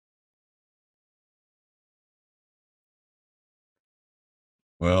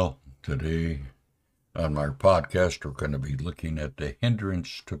Well, today on our podcast, we're going to be looking at the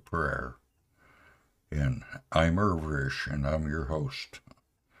hindrance to prayer. And I'm Irvish, and I'm your host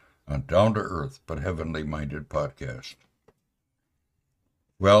on Down to Earth but Heavenly Minded podcast.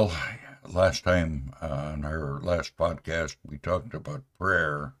 Well, last time on our last podcast, we talked about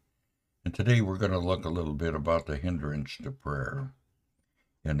prayer. And today we're going to look a little bit about the hindrance to prayer.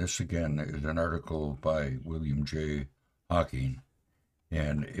 And this, again, is an article by William J. Hawking.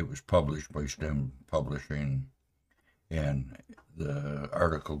 And it was published by STEM Publishing. And the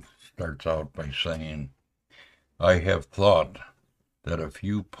article starts out by saying, I have thought that a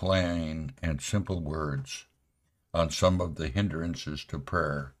few plain and simple words on some of the hindrances to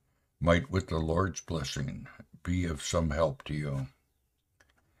prayer might, with the Lord's blessing, be of some help to you.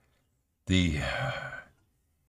 The